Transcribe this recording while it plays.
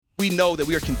We know that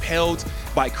we are compelled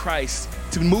by Christ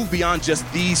to move beyond just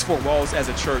these four walls as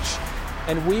a church.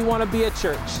 And we want to be a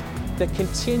church that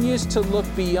continues to look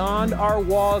beyond our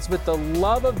walls with the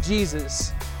love of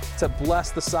Jesus to bless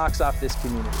the socks off this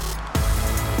community.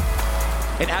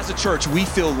 And as a church, we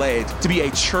feel led to be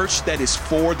a church that is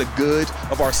for the good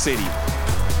of our city.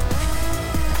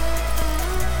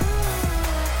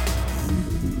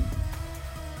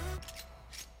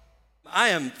 I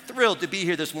am thrilled to be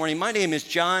here this morning. My name is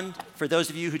John, for those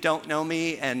of you who don't know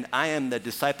me, and I am the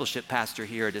discipleship pastor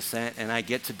here at Ascent, and I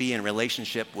get to be in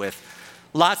relationship with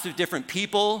lots of different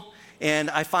people, and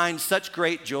I find such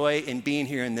great joy in being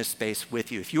here in this space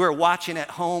with you. If you are watching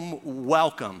at home,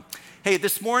 welcome. Hey,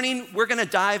 this morning, we're gonna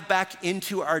dive back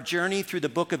into our journey through the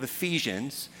book of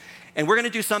Ephesians, and we're gonna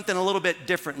do something a little bit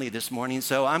differently this morning.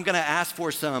 So I'm gonna ask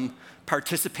for some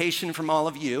participation from all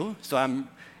of you. So I'm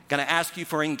gonna ask you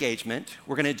for engagement.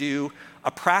 We're gonna do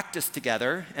a practice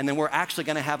together, and then we're actually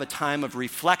gonna have a time of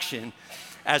reflection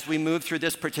as we move through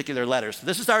this particular letter. So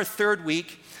this is our third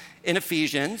week in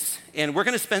Ephesians, and we're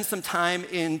gonna spend some time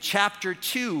in chapter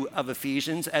 2 of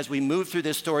Ephesians as we move through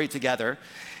this story together.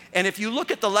 And if you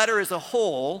look at the letter as a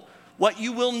whole, what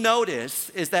you will notice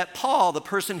is that Paul, the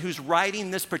person who's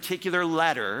writing this particular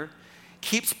letter,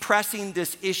 keeps pressing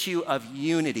this issue of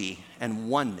unity and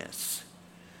oneness.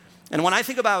 And when I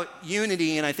think about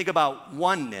unity and I think about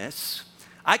oneness,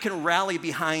 I can rally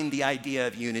behind the idea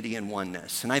of unity and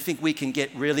oneness. And I think we can get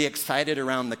really excited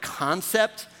around the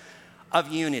concept of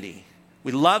unity.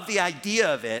 We love the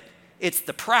idea of it. It's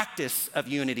the practice of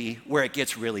unity where it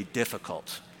gets really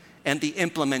difficult, and the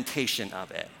implementation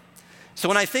of it. So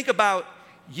when I think about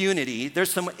unity,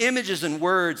 there's some images and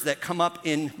words that come up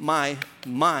in my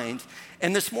mind.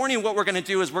 And this morning what we're gonna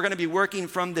do is we're gonna be working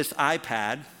from this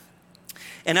iPad.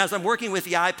 And as I'm working with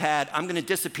the iPad, I'm gonna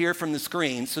disappear from the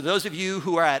screen. So those of you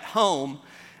who are at home,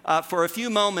 for a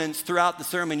few moments throughout the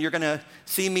sermon, you're gonna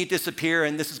see me disappear,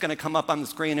 and this is gonna come up on the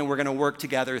screen, and we're gonna work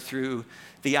together through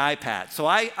the iPad. So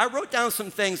I wrote down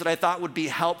some things that I thought would be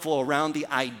helpful around the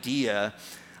idea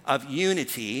of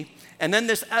unity, and then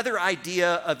this other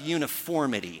idea of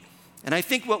uniformity. And I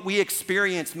think what we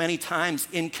experience many times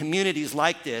in communities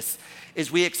like this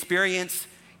is we experience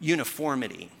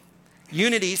uniformity.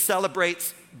 Unity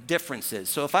celebrates differences.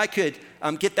 So if I could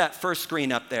get that first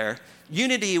screen up there.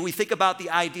 Unity, we think about the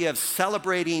idea of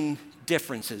celebrating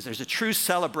differences. There's a true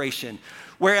celebration.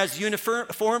 Whereas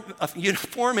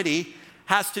uniformity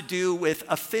has to do with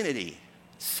affinity,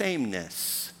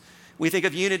 sameness. We think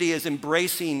of unity as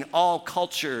embracing all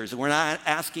cultures. We're not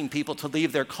asking people to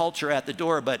leave their culture at the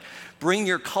door, but bring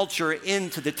your culture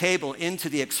into the table, into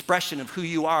the expression of who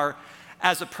you are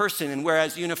as a person. And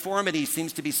whereas uniformity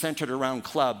seems to be centered around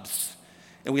clubs,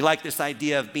 and we like this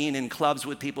idea of being in clubs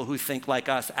with people who think like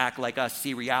us, act like us,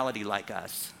 see reality like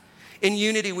us. In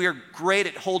unity, we are great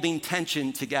at holding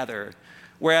tension together,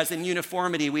 whereas in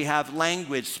uniformity, we have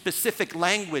language, specific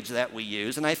language that we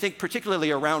use. And I think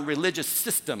particularly around religious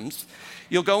systems,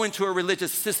 you'll go into a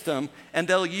religious system and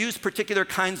they'll use particular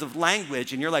kinds of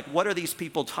language, and you're like, what are these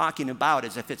people talking about,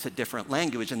 as if it's a different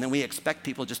language? And then we expect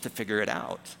people just to figure it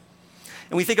out.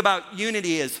 And we think about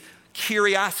unity as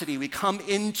curiosity. We come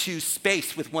into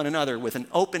space with one another with an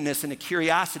openness and a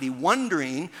curiosity,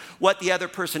 wondering what the other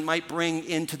person might bring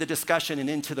into the discussion and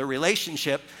into the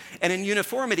relationship. And in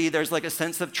uniformity, there's like a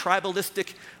sense of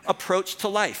tribalistic approach to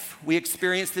life. We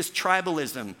experience this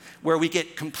tribalism where we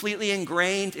get completely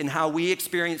ingrained in how we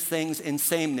experience things in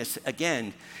sameness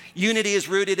again. Unity is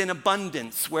rooted in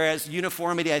abundance, whereas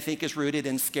uniformity, I think, is rooted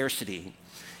in scarcity.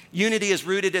 Unity is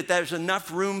rooted that there's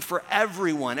enough room for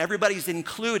everyone. Everybody's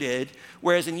included,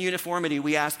 whereas in uniformity,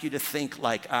 we ask you to think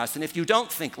like us. And if you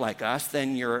don't think like us,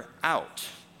 then you're out.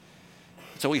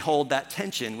 So we hold that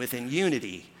tension within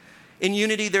unity. In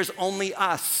unity, there's only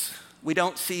us. We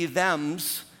don't see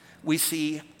thems, we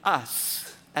see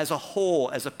us as a whole,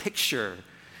 as a picture.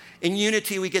 In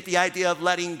unity, we get the idea of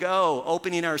letting go,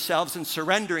 opening ourselves and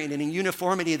surrendering. And in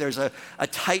uniformity, there's a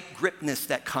tight gripness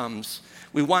that comes.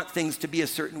 We want things to be a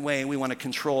certain way, and we want to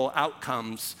control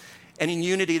outcomes. And in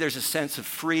unity, there's a sense of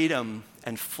freedom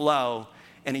and flow.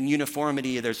 And in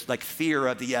uniformity, there's like fear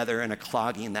of the other and a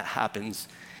clogging that happens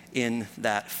in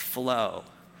that flow.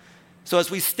 So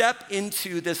as we step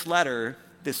into this letter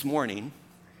this morning,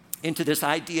 into this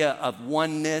idea of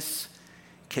oneness,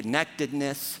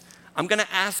 connectedness, I'm going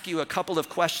to ask you a couple of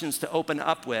questions to open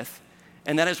up with.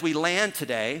 And then as we land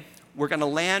today, we're going to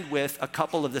land with a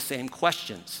couple of the same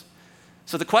questions.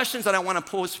 So the questions that I want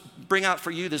to bring out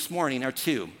for you this morning are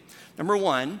two. Number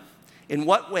one, in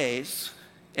what ways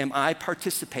am I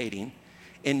participating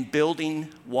in building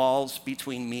walls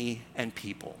between me and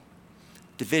people?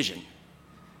 Division.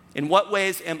 In what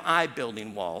ways am I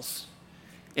building walls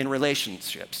in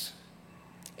relationships?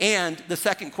 And the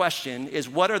second question is,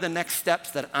 what are the next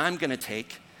steps that I'm going to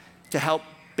take to help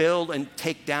build and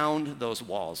take down those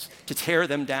walls, to tear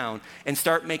them down and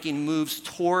start making moves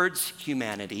towards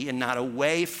humanity and not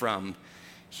away from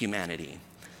humanity?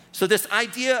 So this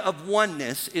idea of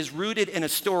oneness is rooted in a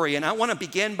story, and I want to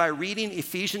begin by reading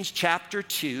Ephesians chapter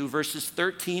 2, verses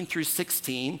 13 through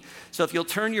 16. So if you'll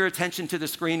turn your attention to the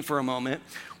screen for a moment,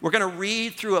 we're going to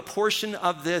read through a portion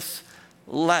of this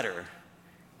letter.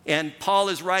 And Paul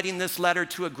is writing this letter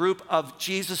to a group of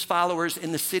Jesus followers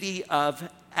in the city of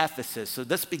Ephesus. So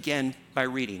let's begin by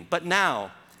reading. But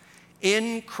now,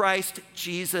 in Christ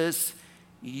Jesus,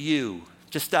 you.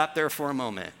 Just stop there for a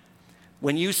moment.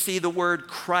 When you see the word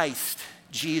Christ,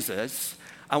 Jesus,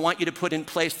 I want you to put in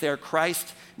place there,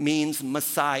 Christ means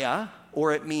Messiah,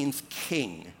 or it means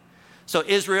King. So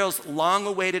Israel's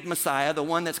long-awaited Messiah, the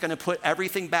one that's going to put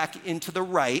everything back into the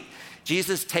right,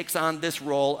 Jesus takes on this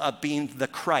role of being the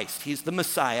Christ. He's the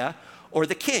Messiah or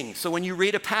the King. So when you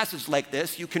read a passage like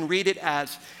this, you can read it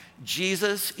as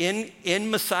Jesus, in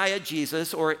Messiah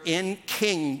Jesus, or in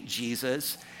King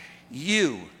Jesus,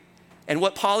 you. And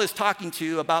what Paul is talking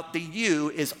to about the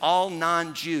you is all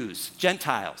non-Jews,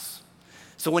 Gentiles.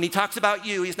 So when he talks about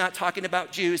you, he's not talking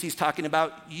about Jews, he's talking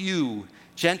about you,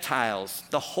 Gentiles,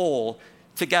 the whole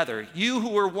together. You who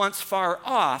were once far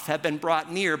off have been brought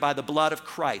near by the blood of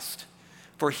Christ,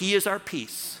 for he is our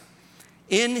peace.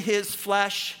 In his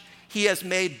flesh, he has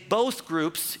made both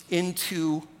groups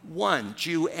into one,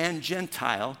 Jew and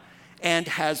Gentile, and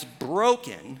has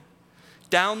broken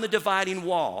down the dividing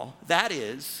wall, that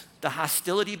is, the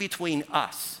hostility between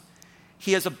us.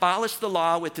 He has abolished the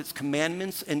law with its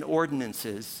commandments and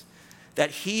ordinances, that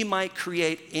he might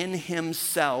create in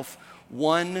himself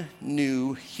one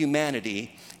new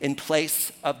humanity in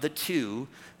place of the two,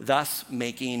 thus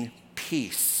making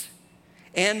peace,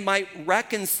 and might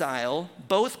reconcile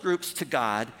both groups to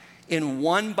God in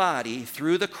one body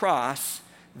through the cross,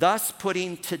 thus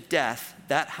putting to death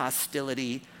that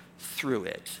hostility through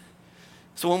it.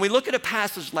 So when we look at a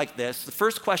passage like this, the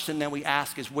first question that we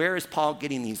ask is, where is Paul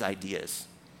getting these ideas?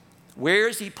 Where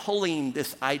is he pulling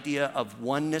this idea of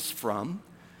oneness from?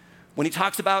 When he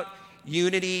talks about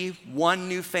unity, one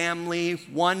new family,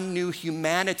 one new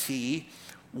humanity,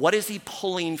 what is he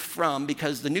pulling from?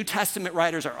 Because the New Testament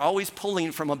writers are always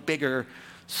pulling from a bigger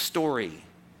story.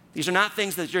 These are not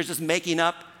things that you're just making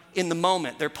up in the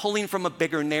moment. They're pulling from a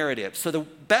bigger narrative. So the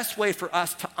best way for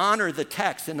us to honor the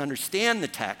text and understand the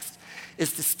text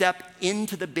is to step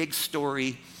into the big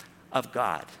story of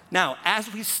God. Now,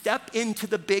 as we step into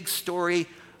the big story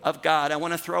of God, I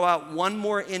want to throw out one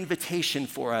more invitation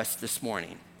for us this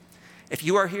morning. If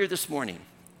you are here this morning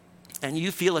and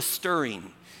you feel a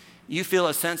stirring, you feel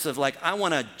a sense of like, I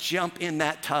want to jump in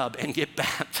that tub and get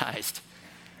baptized.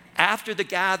 After the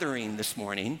gathering this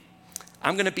morning,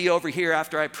 I'm going to be over here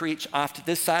after I preach off to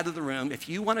this side of the room. If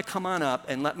you want to come on up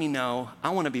and let me know,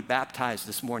 I want to be baptized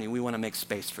this morning, we want to make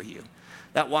space for you.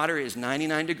 That water is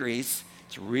 99 degrees.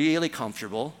 It's really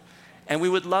comfortable. And we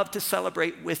would love to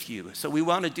celebrate with you. So we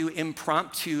want to do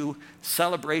impromptu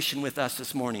celebration with us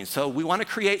this morning. So we want to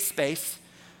create space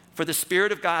for the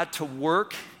Spirit of God to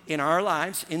work in our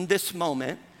lives in this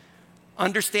moment,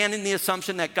 understanding the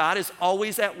assumption that God is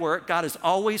always at work. God is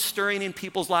always stirring in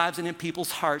people's lives and in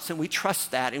people's hearts. And we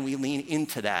trust that and we lean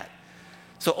into that.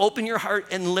 So open your heart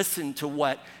and listen to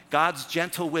what God's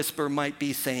gentle whisper might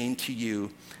be saying to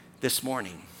you this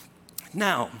morning.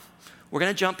 Now, we're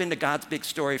going to jump into God's big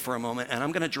story for a moment, and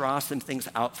I'm going to draw some things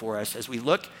out for us as we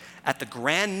look at the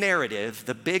grand narrative,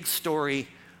 the big story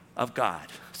of God.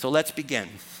 So let's begin.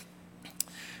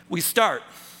 We start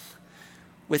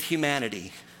with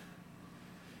humanity.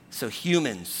 So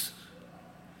humans,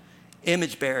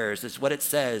 image bearers is what it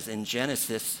says in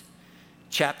Genesis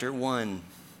chapter 1.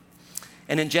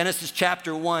 And in Genesis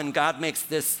chapter 1, God makes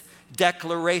this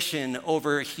declaration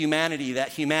over humanity, that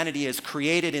humanity is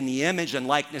created in the image and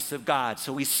likeness of God.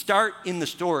 So we start in the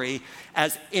story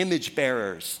as image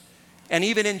bearers. And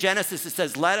even in Genesis, it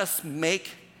says, let us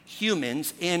make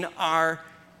humans in our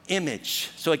image.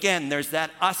 So again, there's that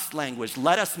us language.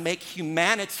 Let us make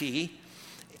humanity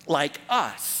like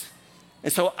us.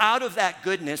 And so out of that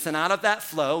goodness and out of that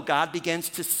flow, God begins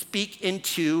to speak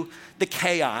into the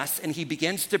chaos and he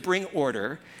begins to bring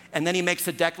order. And then he makes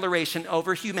a declaration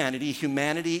over humanity.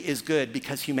 Humanity is good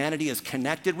because humanity is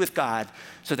connected with God.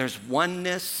 So there's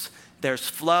oneness, there's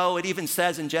flow. It even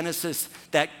says in Genesis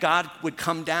that God would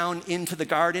come down into the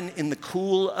garden in the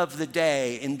cool of the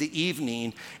day, in the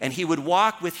evening, and he would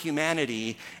walk with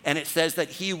humanity, and it says that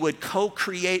he would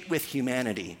co-create with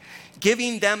humanity,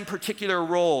 giving them particular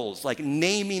roles, like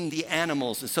naming the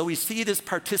animals. And so we see this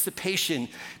participation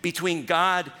between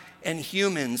God and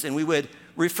humans, and we would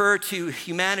refer to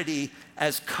humanity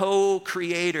as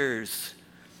co-creators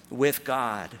with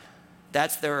God.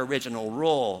 That's their original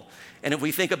role. And if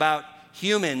we think about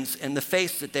humans and the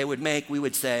face that they would make, we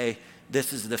would say,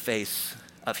 this is the face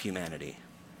of humanity.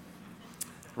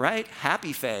 Right?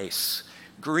 Happy face,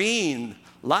 green,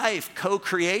 life,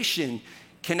 co-creation,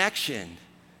 connection.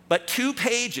 But 2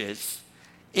 pages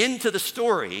into the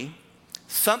story,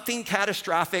 something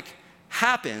catastrophic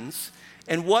happens,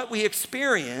 and what we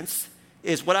experience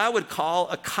is what I would call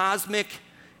a cosmic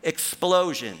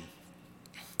explosion.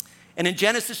 And in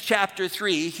Genesis chapter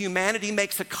 3, humanity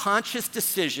makes a conscious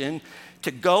decision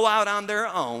to go out on their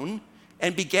own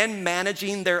and begin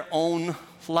managing their own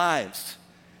lives.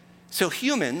 So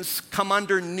humans come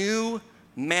under new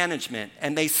management,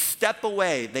 and they step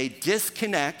away, they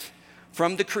disconnect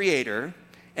from the Creator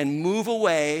and move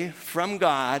away from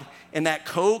God in that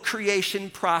co-creation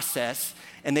process,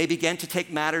 and they begin to take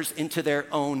matters into their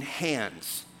own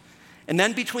hands. And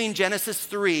then between Genesis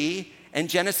 3 and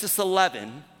Genesis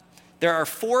 11, there are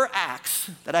 4 acts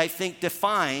that I think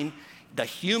define the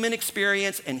human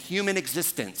experience and human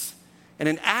existence. And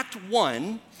in Act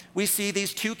 1, we see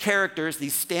these 2 characters,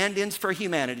 these stand-ins for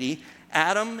humanity,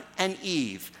 Adam and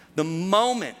Eve. The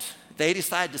moment they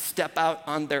decide to step out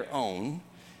on their own,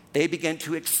 they begin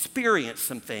to experience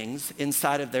some things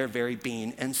inside of their very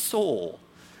being and soul.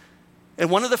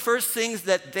 And one of the first things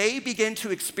that they begin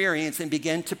to experience and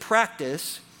begin to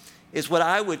practice is what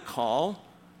I would call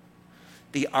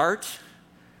the art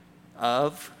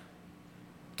of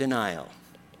denial.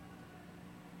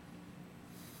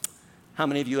 How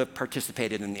many of you have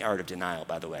participated in the art of denial,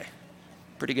 by the way?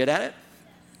 Pretty good at it?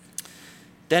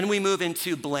 Then we move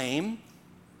into blame,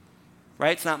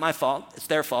 right? It's not my fault, it's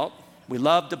their fault. We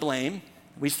love to blame.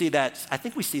 We see that, I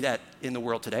think we see that in the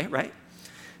world today, right?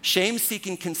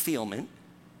 Shame-seeking concealment.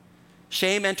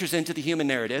 Shame enters into the human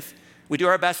narrative. We do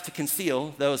our best to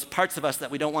conceal those parts of us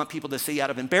that we don't want people to see out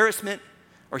of embarrassment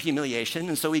or humiliation,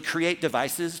 and so we create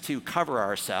devices to cover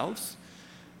ourselves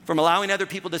from allowing other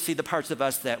people to see the parts of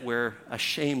us that we're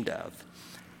ashamed of.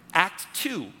 Act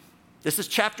 2, this is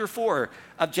chapter 4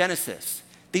 of Genesis.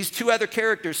 These 2 other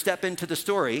characters step into the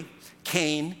story,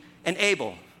 Cain and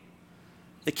Abel,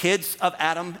 the kids of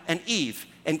Adam and Eve.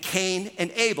 And Cain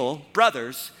and Abel,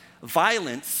 brothers,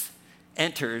 violence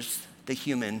enters the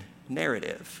human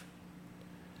narrative.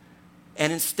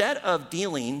 And instead of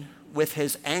dealing with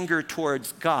his anger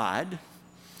towards God,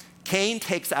 Cain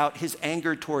takes out his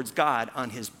anger towards God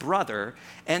on his brother,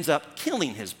 ends up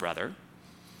killing his brother.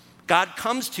 God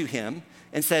comes to him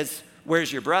and says,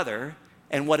 "Where's your brother?"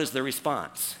 And what is the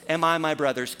response? "Am I my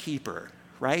brother's keeper?"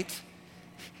 Right?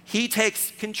 He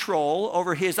takes control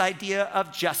over his idea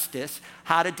of justice,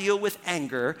 how to deal with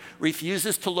anger,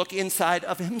 refuses to look inside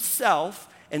of himself,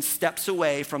 and steps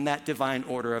away from that divine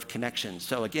order of connection.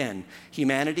 So again,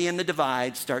 humanity and the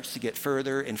divide starts to get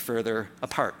further and further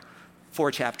apart.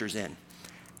 4 chapters in.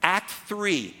 Act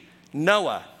 3,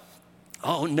 Noah.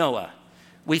 Oh, Noah.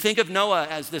 We think of Noah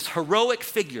as this heroic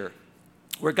figure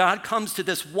where God comes to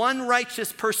this one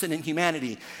righteous person in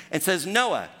humanity and says,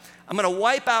 "Noah, I'm going to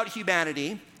wipe out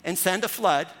humanity and send a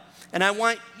flood, and I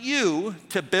want you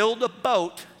to build a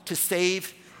boat to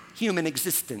save human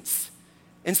existence."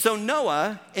 And so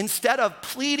Noah, instead of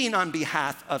pleading on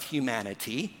behalf of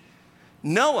humanity,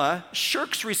 Noah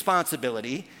shirks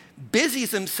responsibility,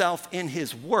 busies himself in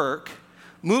his work,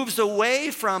 moves away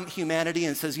from humanity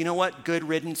and says, "You know what? Good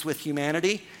riddance with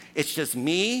humanity. It's just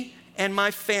me and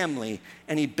my family."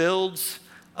 And he builds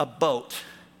a boat.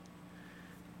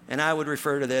 And I would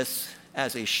refer to this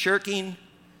as a shirking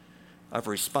of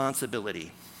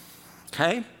responsibility.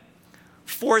 Okay?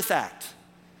 4th act,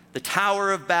 the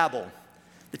Tower of Babel.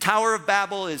 The Tower of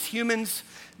Babel is humans'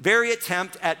 very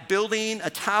attempt at building a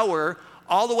tower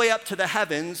all the way up to the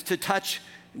heavens to touch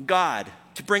God,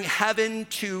 to bring heaven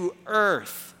to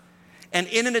earth. And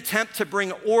in an attempt to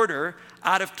bring order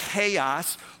out of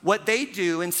chaos, what they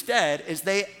do instead is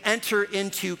they enter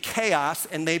into chaos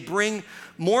and they bring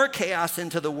more chaos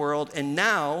into the world. And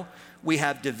now we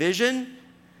have division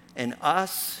and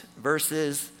us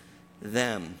versus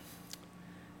them.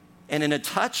 And in a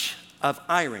touch of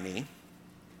irony,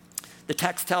 the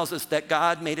text tells us that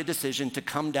God made a decision to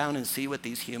come down and see what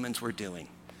these humans were doing.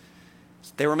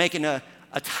 They were making a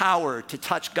tower to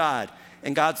touch God.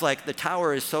 And God's like, the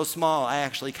tower is so small, I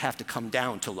actually have to come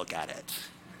down to look at it.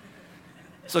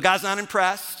 So God's not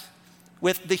impressed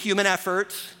with the human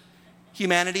effort.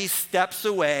 Humanity steps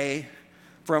away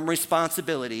from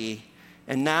responsibility.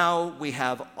 And now we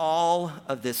have all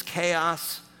of this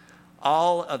chaos,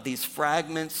 all of these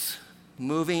fragments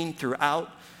moving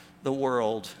throughout the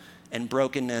world, and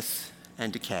brokenness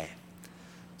and decay.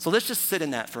 So let's just sit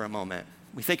in that for a moment.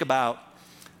 We think about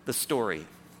the story.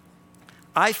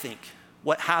 I think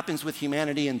what happens with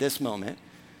humanity in this moment,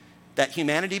 that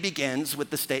humanity begins with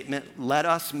the statement, let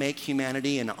us make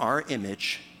humanity in our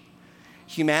image.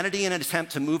 Humanity, in an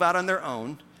attempt to move out on their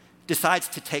own, decides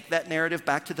to take that narrative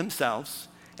back to themselves,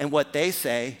 and what they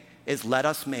say is, let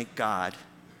us make God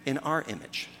in our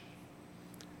image.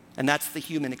 And that's the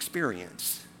human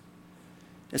experience.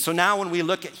 And so now when we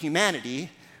look at humanity,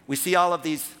 we see all of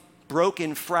these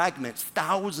broken fragments,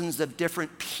 thousands of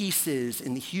different pieces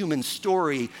in the human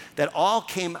story that all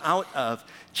came out of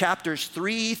chapters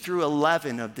 3 through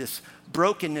 11 of this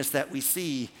brokenness that we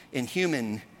see in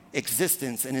human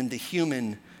existence and in the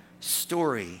human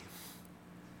story.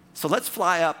 So let's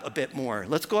fly up a bit more.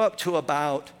 Let's go up to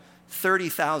about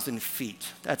 30,000 feet.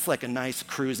 That's like a nice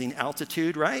cruising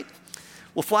altitude, right?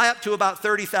 We'll fly up to about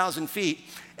 30,000 feet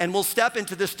and we'll step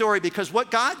into this story, because what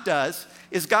God does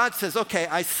is God says, okay,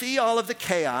 I see all of the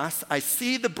chaos, I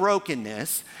see the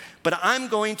brokenness, but I'm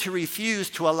going to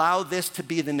refuse to allow this to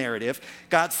be the narrative.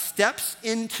 God steps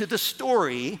into the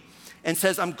story and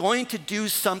says, I'm going to do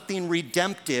something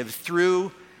redemptive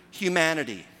through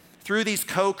humanity, through these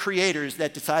co-creators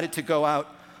that decided to go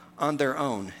out on their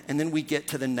own. And then we get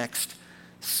to the next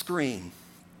screen.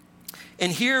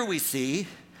 And here we see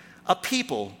a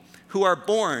people who are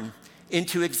born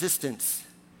into existence.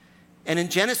 And in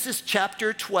Genesis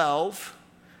chapter 12,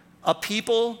 a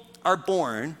people are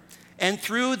born, and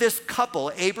through this couple,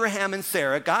 Abraham and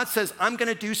Sarah, God says, I'm going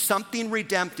to do something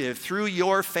redemptive through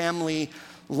your family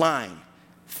line.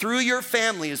 Through your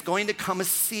family is going to come a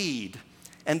seed,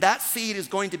 and that seed is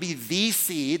going to be the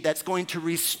seed that's going to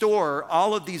restore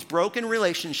all of these broken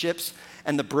relationships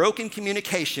and the broken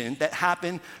communication that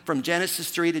happened from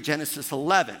Genesis 3 to Genesis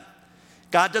 11.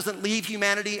 God doesn't leave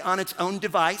humanity on its own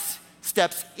device,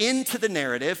 steps into the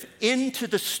narrative, into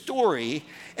the story,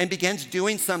 and begins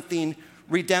doing something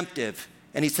redemptive.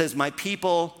 And he says, my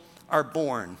people are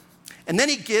born. And then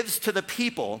he gives to the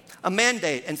people a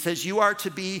mandate and says, you are to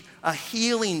be a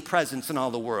healing presence in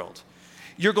all the world.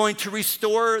 You're going to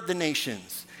restore the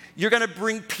nations. You're going to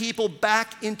bring people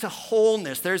back into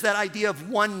wholeness. There's that idea of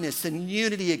oneness and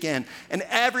unity again. And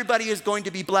everybody is going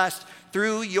to be blessed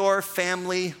through your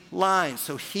family line.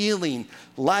 So healing,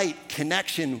 light,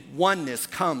 connection, oneness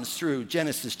comes through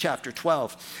Genesis chapter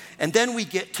 12. And then we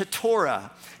get to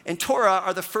Torah. And Torah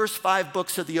are the first 5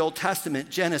 books of the Old Testament: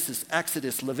 Genesis,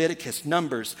 Exodus, Leviticus,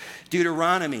 Numbers,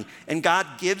 Deuteronomy. And God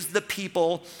gives the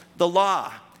people the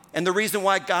law. And the reason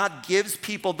why God gives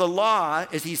people the law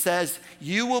is he says,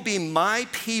 you will be my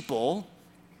people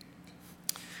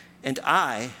and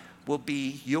I will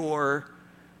be your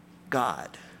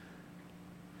God.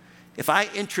 If I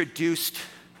introduced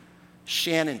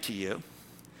Shannon to you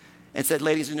and said,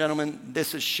 ladies and gentlemen,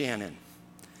 this is Shannon,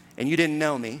 and you didn't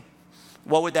know me,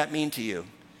 what would that mean to you?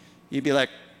 You'd be like,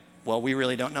 well, we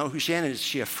really don't know who Shannon is. Is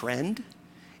she a friend?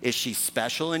 Is she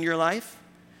special in your life?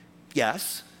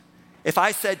 Yes. If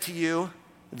I said to you,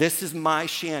 this is my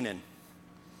Shannon,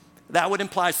 that would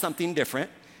imply something different.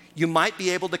 You might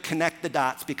be able to connect the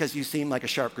dots because you seem like a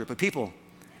sharp group of people.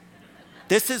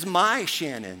 This is my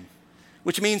Shannon,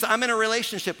 which means I'm in a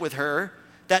relationship with her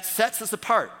that sets us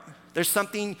apart. There's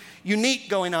something unique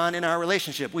going on in our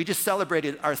relationship. We just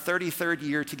celebrated our 33rd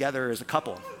year together as a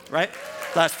couple, right?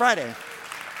 Last Friday.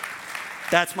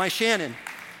 That's my Shannon.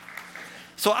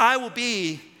 So I will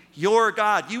be your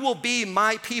God. You will be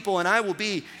my people and I will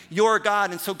be your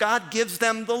God. And so God gives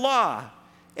them the law.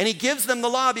 And he gives them the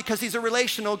law because he's a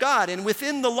relational God. And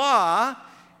within the law,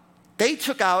 they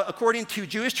took out, according to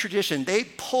Jewish tradition, they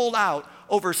pulled out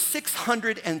over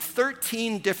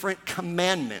 613 different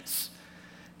commandments.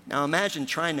 Now imagine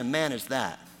trying to manage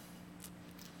that.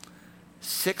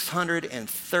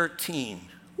 613.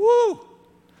 Woo!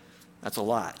 That's a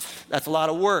lot. That's a lot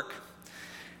of work.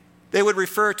 They would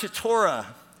refer to Torah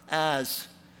as,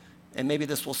 and maybe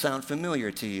this will sound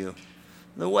familiar to you,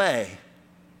 the way,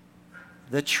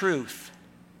 the truth,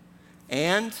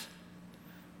 and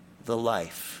the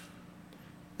life.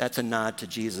 That's a nod to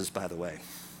Jesus, by the way.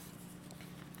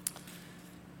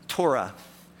 Torah,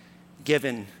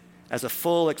 given as a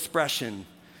full expression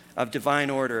of divine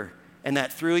order, and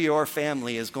that through your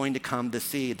family is going to come the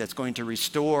seed that's going to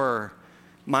restore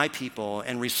my people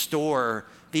and restore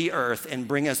the earth and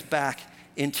bring us back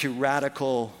into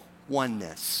radical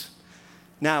oneness.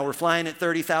 Now, we're flying at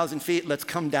 30,000 feet. Let's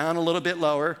come down a little bit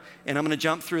lower, and I'm going to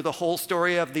jump through the whole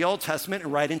story of the Old Testament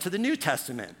and right into the New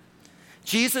Testament.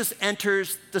 Jesus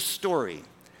enters the story.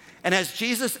 And as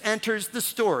Jesus enters the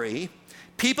story,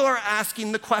 people are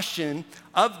asking the question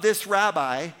of this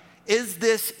rabbi, is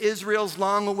this Israel's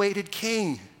long-awaited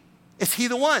king? Is he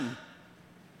the one?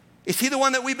 Is he the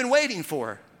one that we've been waiting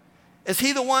for? Is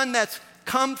he the one that's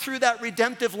come through that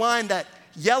redemptive line, that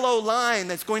yellow line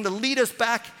that's going to lead us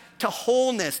back to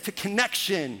wholeness, to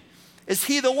connection? Is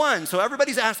he the one? So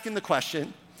everybody's asking the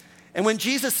question. And when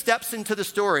Jesus steps into the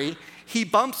story, he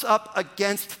bumps up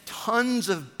against tons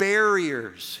of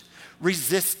barriers,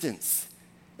 resistance.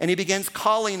 And he begins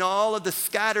calling all of the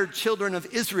scattered children of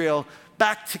Israel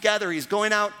back together. He's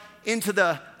going out into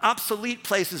the obsolete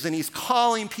places and he's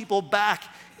calling people back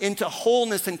into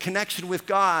wholeness and connection with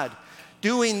God,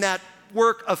 doing that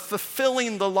work of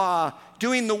fulfilling the law,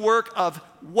 doing the work of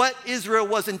what Israel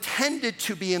was intended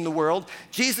to be in the world.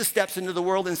 Jesus steps into the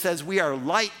world and says, we are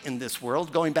light in this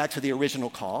world, going back to the original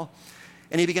call.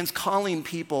 And he begins calling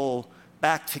people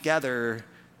back together,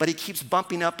 but he keeps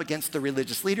bumping up against the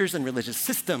religious leaders and religious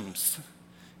systems,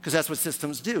 because that's what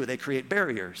systems do. They create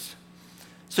barriers.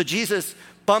 So Jesus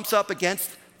bumps up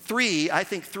against three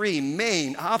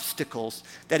main obstacles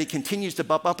that he continues to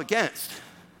bump up against.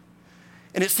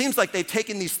 And it seems like they've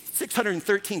taken these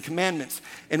 613 commandments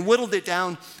and whittled it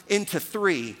down into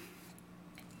 3.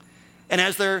 And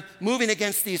as they're moving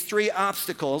against these 3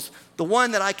 obstacles, the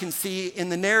one that I can see in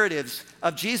the narratives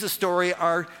of Jesus' story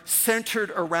are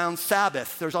centered around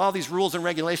Sabbath. There's all these rules and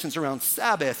regulations around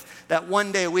Sabbath, that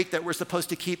one day a week that we're supposed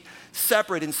to keep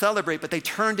separate and celebrate, but they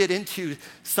turned it into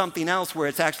something else where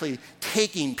it's actually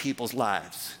taking people's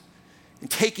lives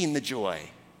and taking the joy.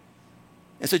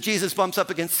 And so Jesus bumps up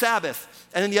against Sabbath.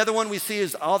 And then the other one we see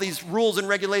is all these rules and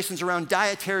regulations around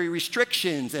dietary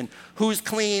restrictions and who's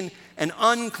clean and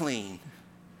unclean.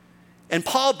 And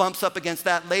Paul bumps up against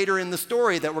that later in the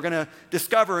story that we're going to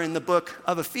discover in the book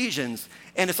of Ephesians.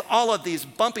 And it's all of these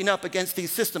bumping up against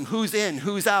these systems, who's in,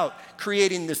 who's out,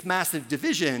 creating this massive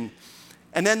division.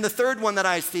 And then the third one that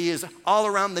I see is all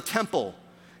around the temple.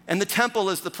 And the temple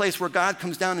is the place where God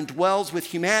comes down and dwells with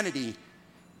humanity.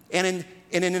 And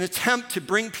in an attempt to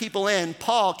bring people in,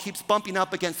 Paul keeps bumping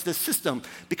up against this system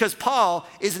because Paul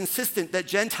is insistent that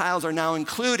Gentiles are now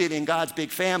included in God's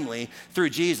big family through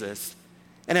Jesus.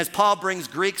 And as Paul brings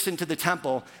Greeks into the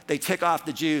temple, they tick off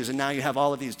the Jews, and now you have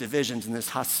all of these divisions and this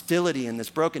hostility and this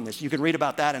brokenness. You can read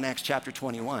about that in Acts chapter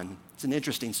 21. It's an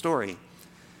interesting story.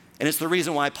 And it's the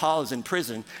reason why Paul is in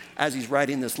prison as he's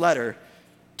writing this letter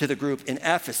to the group in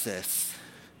Ephesus.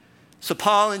 So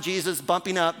Paul and Jesus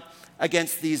bumping up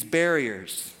against these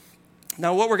barriers.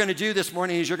 Now, what we're going to do this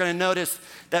morning is you're going to notice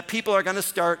that people are going to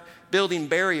start building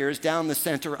barriers down the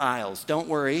center aisles. Don't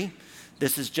worry,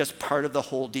 this is just part of the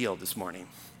whole deal this morning.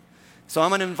 So I'm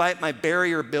going to invite my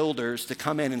barrier builders to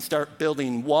come in and start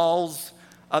building walls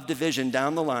of division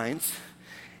down the lines.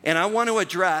 And I want to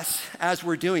address, as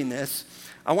we're doing this,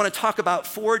 I want to talk about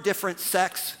 4 different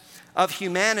sects of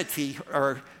humanity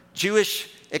or Jewish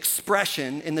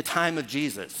expression in the time of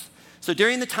Jesus. So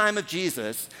during the time of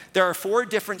Jesus, there are 4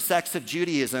 different sects of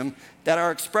Judaism that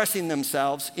are expressing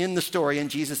themselves in the story, and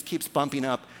Jesus keeps bumping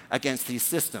up against these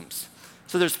systems.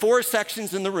 So there's 4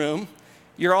 sections in the room.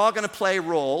 You're all going to play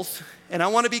roles, and I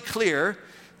want to be clear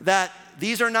that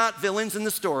these are not villains in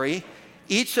the story.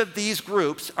 Each of these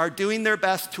groups are doing their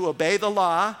best to obey the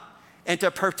law and to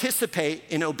participate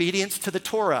in obedience to the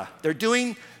Torah. They're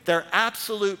doing their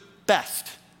absolute best.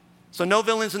 So no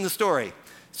villains in the story.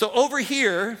 So over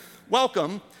here,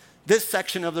 welcome this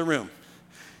section of the room.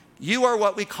 You are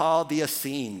what we call the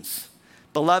Essenes.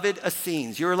 Beloved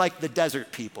Essenes. You're like the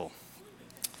desert people.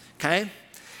 Okay?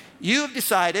 You have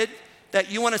decided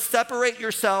that you want to separate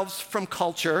yourselves from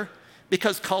culture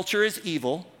because culture is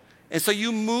evil. And so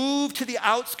you move to the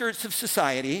outskirts of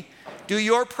society, do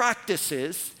your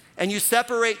practices, and you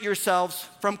separate yourselves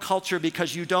from culture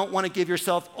because you don't want to give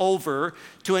yourself over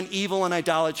to an evil and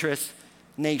idolatrous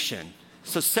nation.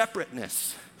 So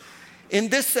separateness. In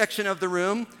this section of the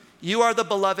room, you are the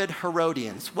beloved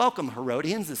Herodians. Welcome,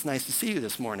 Herodians. It's nice to see you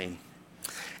this morning.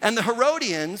 And the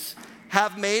Herodians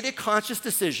have made a conscious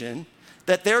decision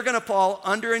that they're going to fall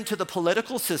under into the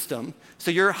political system.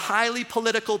 So you're highly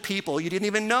political people. You didn't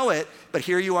even know it, but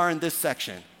here you are in this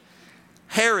section.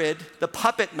 Herod, the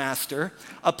puppet master,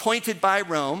 appointed by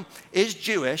Rome, is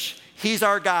Jewish. He's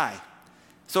our guy.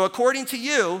 So according to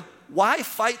you, why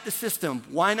fight the system?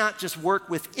 Why not just work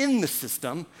within the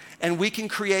system and we can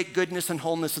create goodness and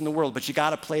wholeness in the world? But you got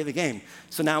to play the game.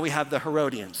 So now we have the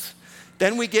Herodians.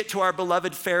 Then we get to our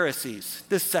beloved Pharisees,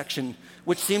 this section,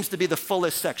 which seems to be the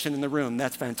fullest section in the room.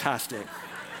 That's fantastic.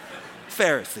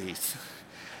 Pharisees.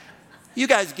 You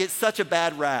guys get such a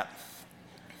bad rap,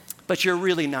 but you're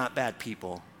really not bad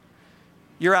people.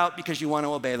 You're out because you want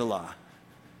to obey the law.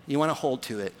 You want to hold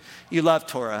to it. You love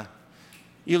Torah.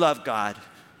 You love God.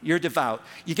 You're devout.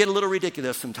 You get a little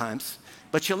ridiculous sometimes,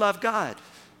 but you love God.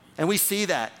 And we see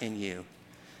that in you.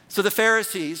 So the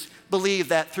Pharisees believe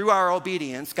that through our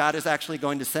obedience, God is actually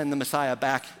going to send the Messiah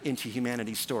back into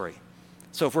humanity's story.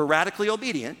 So if we're radically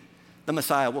obedient, the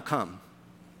Messiah will come.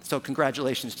 So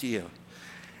congratulations to you.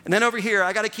 And then over here,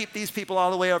 I got to keep these people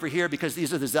all the way over here because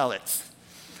these are the zealots.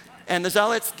 And the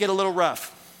zealots get a little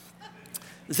rough.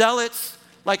 Zealots,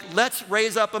 like, let's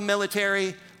raise up a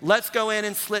military. Let's go in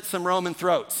and slit some Roman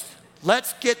throats.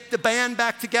 Let's get the band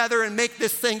back together and make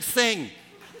this thing sing.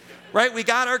 Right? We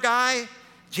got our guy.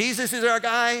 Jesus is our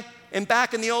guy. And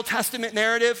back in the Old Testament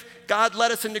narrative, God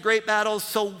led us into great battles.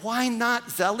 So why not,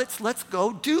 zealots? Let's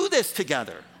go do this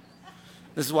together.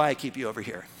 This is why I keep you over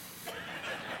here.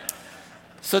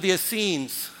 So the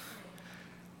Essenes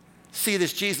see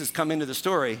this Jesus come into the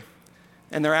story,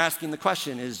 and they're asking the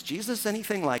question, is Jesus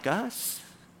anything like us?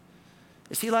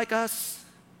 Is he like us?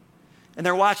 And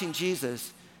they're watching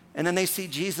Jesus, and then they see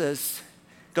Jesus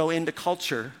go into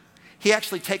culture. He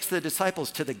actually takes the disciples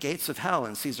to the gates of hell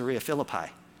in Caesarea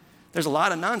Philippi. There's a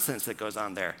lot of nonsense that goes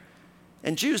on there.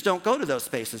 And Jews don't go to those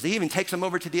spaces. He even takes them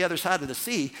over to the other side of the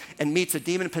sea and meets a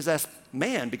demon-possessed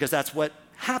man, because that's what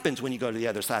happens when you go to the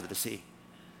other side of the sea.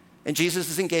 And Jesus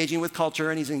is engaging with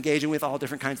culture, and he's engaging with all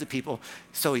different kinds of people,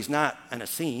 so he's not an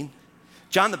Essene.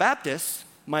 John the Baptist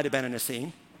might have been an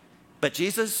Essene, but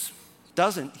Jesus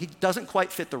doesn't. He doesn't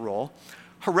quite fit the role.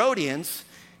 Herodians,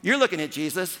 you're looking at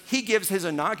Jesus, he gives his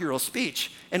inaugural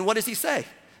speech, and what does he say?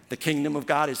 The kingdom of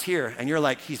God is here. And you're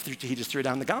like, he just threw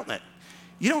down the gauntlet.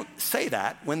 You don't say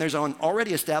that when there's an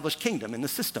already established kingdom in the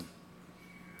system.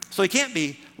 So he can't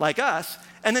be like us.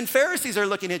 And then Pharisees are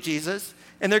looking at Jesus,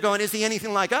 and they're going, is he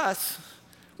anything like us?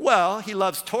 Well, he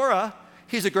loves Torah.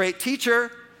 He's a great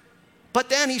teacher. But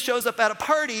then he shows up at a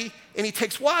party, and he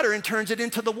takes water and turns it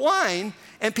into the wine,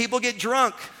 and people get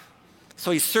drunk.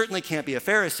 So he certainly can't be a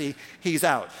Pharisee. He's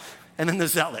out. And then the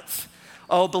zealots.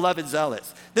 Oh, beloved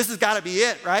zealots. This has got to be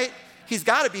it, right? He's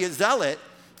got to be a zealot.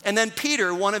 And then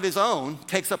Peter, one of his own,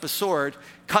 takes up a sword,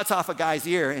 cuts off a guy's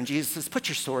ear, and Jesus says, put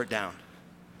your sword down.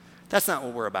 That's not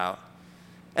what we're about.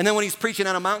 And then when he's preaching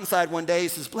on a mountainside one day, he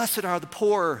says, blessed are the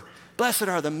poor, blessed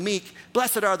are the meek,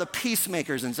 blessed are the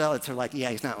peacemakers. And zealots are like,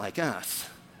 yeah, he's not like us.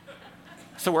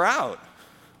 So we're out.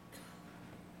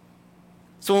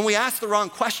 So when we ask the wrong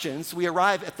questions, we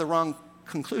arrive at the wrong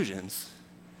conclusions.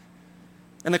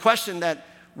 And the question that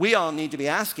we all need to be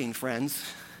asking, friends,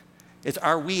 is,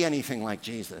 are we anything like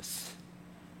Jesus?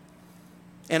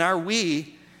 And are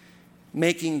we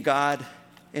making God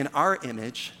in our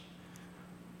image,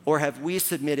 or have we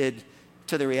submitted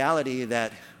to the reality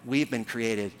that we've been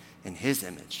created in his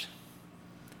image?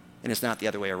 And it's not the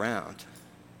other way around.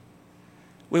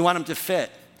 We want him to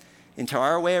fit into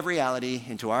our way of reality,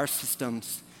 into our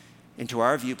systems, into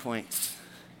our viewpoints.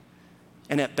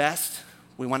 And at best,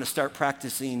 we want to start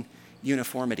practicing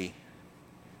uniformity.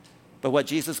 But what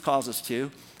Jesus calls us to,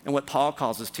 and what Paul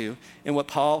calls us to, and what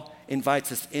Paul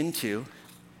invites us into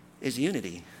is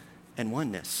unity and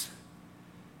oneness.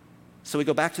 So we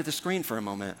go back to the screen for a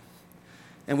moment,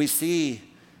 and we see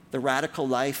the radical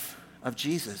life of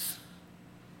Jesus.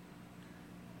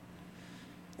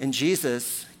 And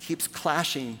Jesus keeps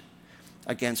clashing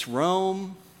against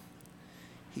Rome.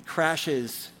 He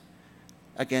crashes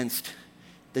against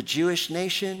the Jewish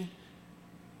nation.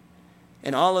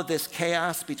 And all of this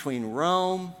chaos between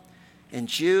Rome and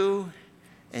Jew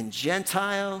and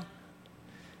Gentile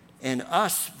and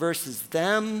us versus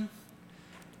them,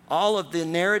 all of the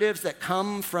narratives that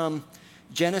come from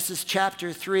Genesis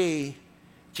chapter 3,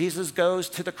 Jesus goes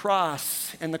to the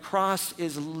cross, and the cross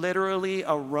is literally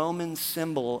a Roman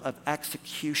symbol of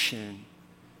execution.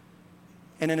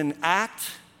 And in an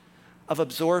act of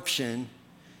absorption,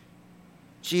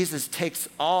 Jesus takes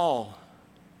all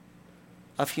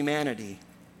of humanity.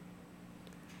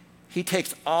 He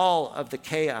takes all of the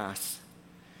chaos,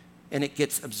 and it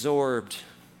gets absorbed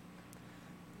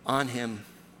on him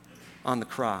on the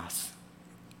cross.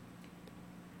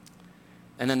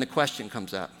 And then the question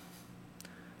comes up.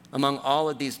 Among all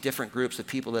of these different groups of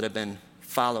people that have been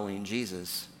following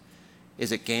Jesus,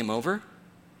 is it game over?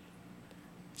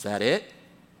 Is that it?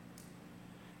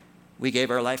 We gave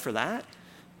our life for that?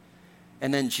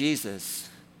 And then Jesus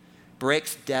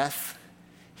breaks death,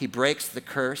 he breaks the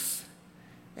curse,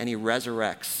 and he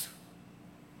resurrects.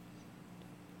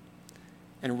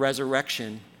 And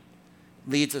resurrection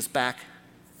leads us back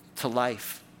to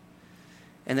life.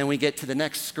 And then we get to the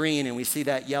next screen and we see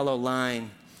that yellow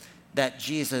line, that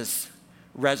Jesus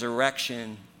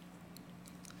resurrection.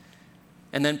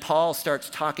 And then Paul starts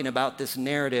talking about this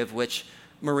narrative, which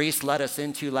Maurice led us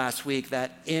into last week,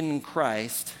 that in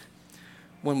Christ,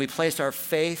 when we place our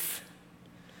faith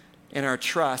and our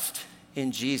trust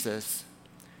in Jesus,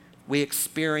 we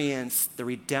experience the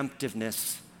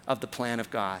redemptiveness of the plan of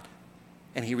God.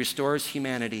 And he restores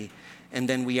humanity, and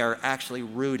then we are actually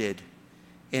rooted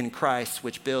in Christ,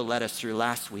 which Bill led us through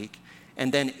last week.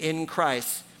 And then in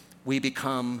Christ, we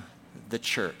become the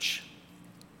church.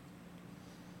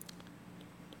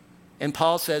 And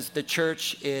Paul says the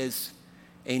church is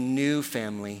a new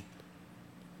family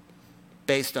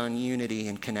based on unity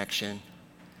and connection.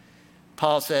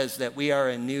 Paul says that we are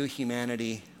a new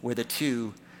humanity where the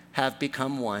two have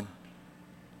become one.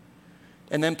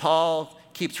 And then Paul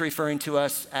keeps referring to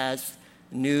us as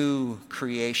new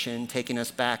creation, taking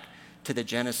us back to the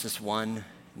Genesis 1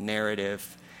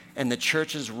 narrative. And the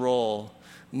church's role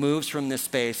moves from this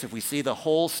space. If we see the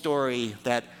whole story,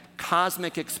 that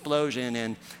cosmic explosion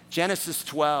in Genesis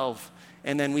 12,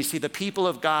 and then we see the people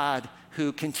of God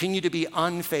who continue to be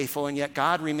unfaithful, and yet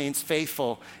God remains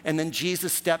faithful. And then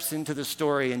Jesus steps into the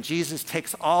story, and Jesus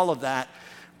takes all of that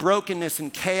brokenness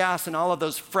and chaos and all of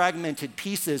those fragmented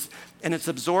pieces, and it's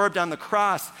absorbed on the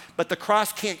cross, but the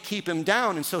cross can't keep him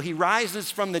down. And so he rises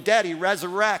from the dead, he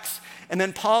resurrects. And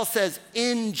then Paul says,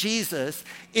 in Jesus,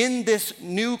 in this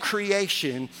new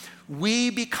creation,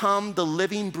 we become the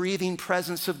living, breathing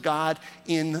presence of God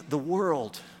in the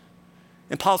world.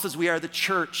 And Paul says we are the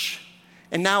church.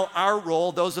 And now our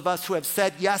role, those of us who have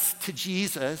said yes to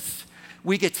Jesus,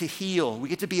 we get to heal. We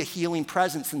get to be a healing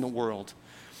presence in the world.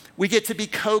 We get to be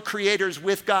co-creators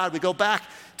with God. We go back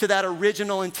to that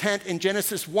original intent in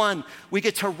Genesis 1. We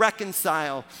get to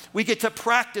reconcile. We get to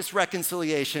practice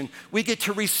reconciliation. We get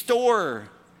to restore.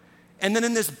 And then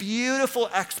in this beautiful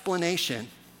explanation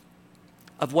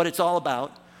of what it's all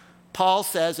about, Paul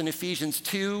says in Ephesians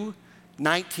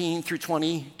 2:19 through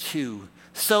 22,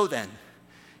 so then,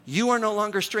 you are no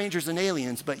longer strangers and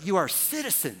aliens, but you are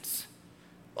citizens.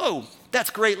 Oh, that's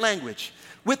great language.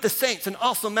 With the saints and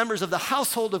also members of the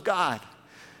household of God,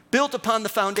 built upon the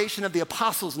foundation of the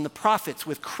apostles and the prophets,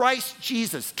 with Christ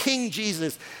Jesus, King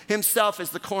Jesus himself as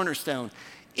the cornerstone.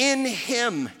 In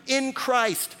him, in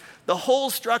Christ, the whole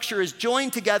structure is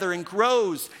joined together and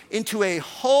grows into a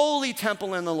holy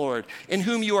temple in the Lord, in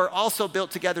whom you are also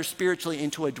built together spiritually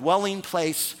into a dwelling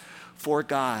place for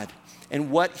God. And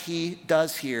what he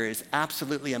does here is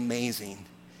absolutely amazing.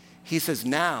 He says,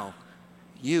 now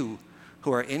you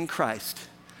who are in Christ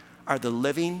are the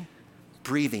living,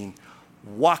 breathing,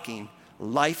 walking,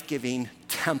 life-giving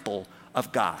temple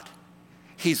of God.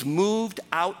 He's moved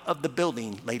out of the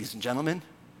building, ladies and gentlemen.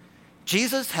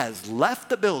 Jesus has left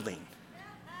the building,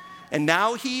 and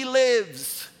now he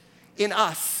lives in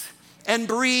us and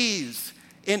breathes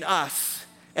in us.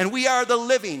 And we are the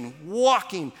living,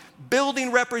 walking,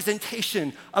 building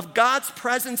representation of God's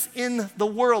presence in the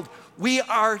world. We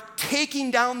are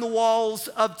taking down the walls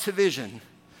of division.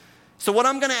 So what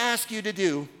I'm going to ask you to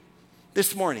do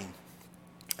this morning,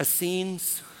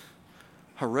 Essenes,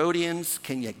 Herodians,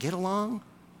 can you get along?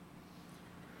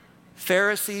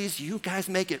 Pharisees, you guys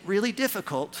make it really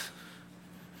difficult,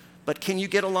 but can you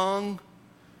get along?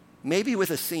 Maybe with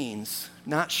Essenes,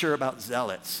 not sure about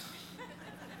zealots.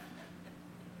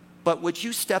 But would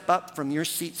you step up from your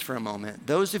seats for a moment?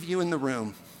 Those of you in the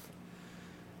room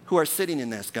who are sitting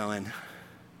in this going,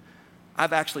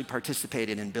 I've actually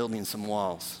participated in building some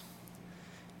walls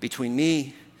between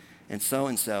me and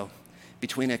so,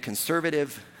 between a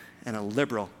conservative and a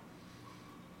liberal,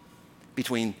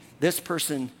 between this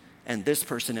person and this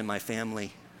person in my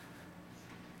family.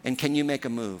 And can you make a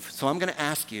move? So I'm going to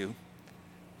ask you,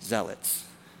 zealots,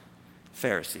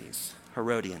 Pharisees,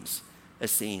 Herodians,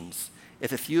 Essenes,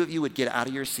 if a few of you would get out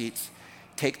of your seats,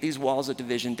 take these walls of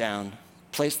division down,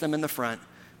 place them in the front,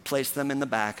 place them in the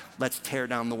back. Let's tear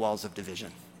down the walls of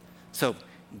division. So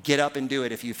get up and do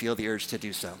it if you feel the urge to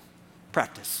do so.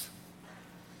 Practice.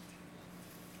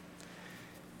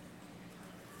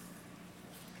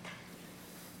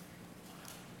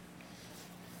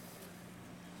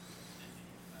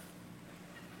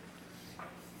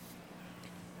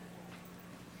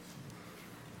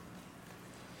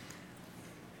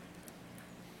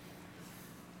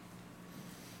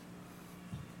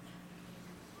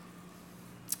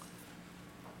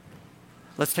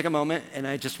 Let's take a moment, and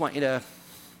I just want you to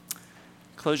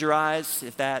close your eyes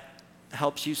if that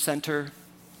helps you center.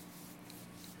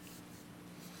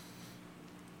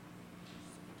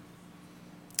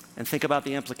 And think about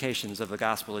the implications of the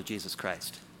gospel of Jesus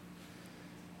Christ.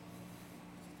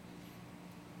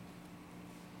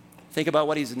 Think about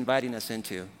what he's inviting us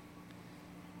into,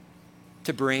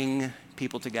 to bring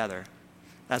people together.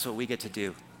 That's what we get to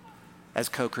do as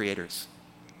co-creators.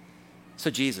 So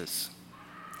Jesus,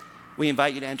 we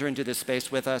invite you to enter into this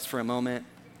space with us for a moment.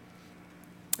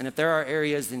 And if there are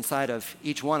areas inside of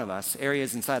each one of us,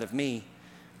 areas inside of me,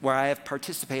 where I have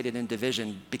participated in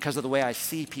division because of the way I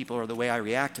see people or the way I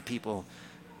react to people,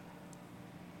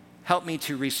 help me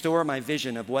to restore my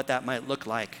vision of what that might look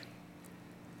like.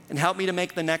 And help me to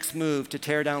make the next move to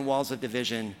tear down walls of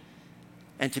division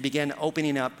and to begin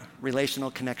opening up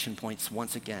relational connection points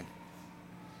once again.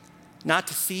 Not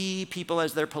to see people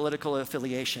as their political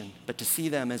affiliation, but to see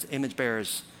them as image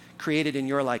bearers created in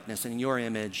your likeness and in your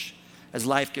image, as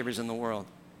life givers in the world.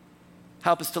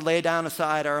 Help us to lay down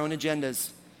aside our own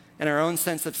agendas and our own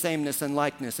sense of sameness and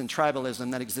likeness and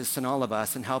tribalism that exists in all of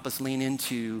us, and help us lean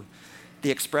into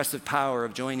the expressive power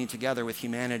of joining together with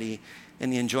humanity in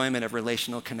the enjoyment of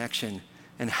relational connection.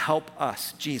 And help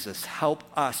us, Jesus, help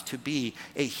us to be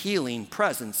a healing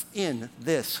presence in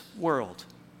this world.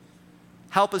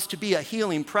 Help us to be a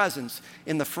healing presence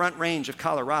in the Front Range of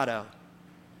Colorado,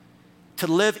 to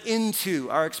live into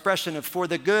our expression of for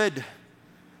the good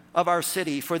of our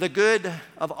city, for the good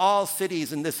of all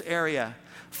cities in this area,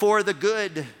 for the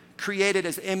good created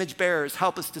as image bearers.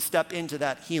 Help us to step into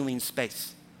that healing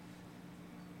space.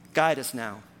 Guide us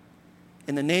now.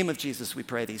 In the name of Jesus, we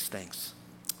pray these things.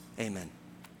 Amen.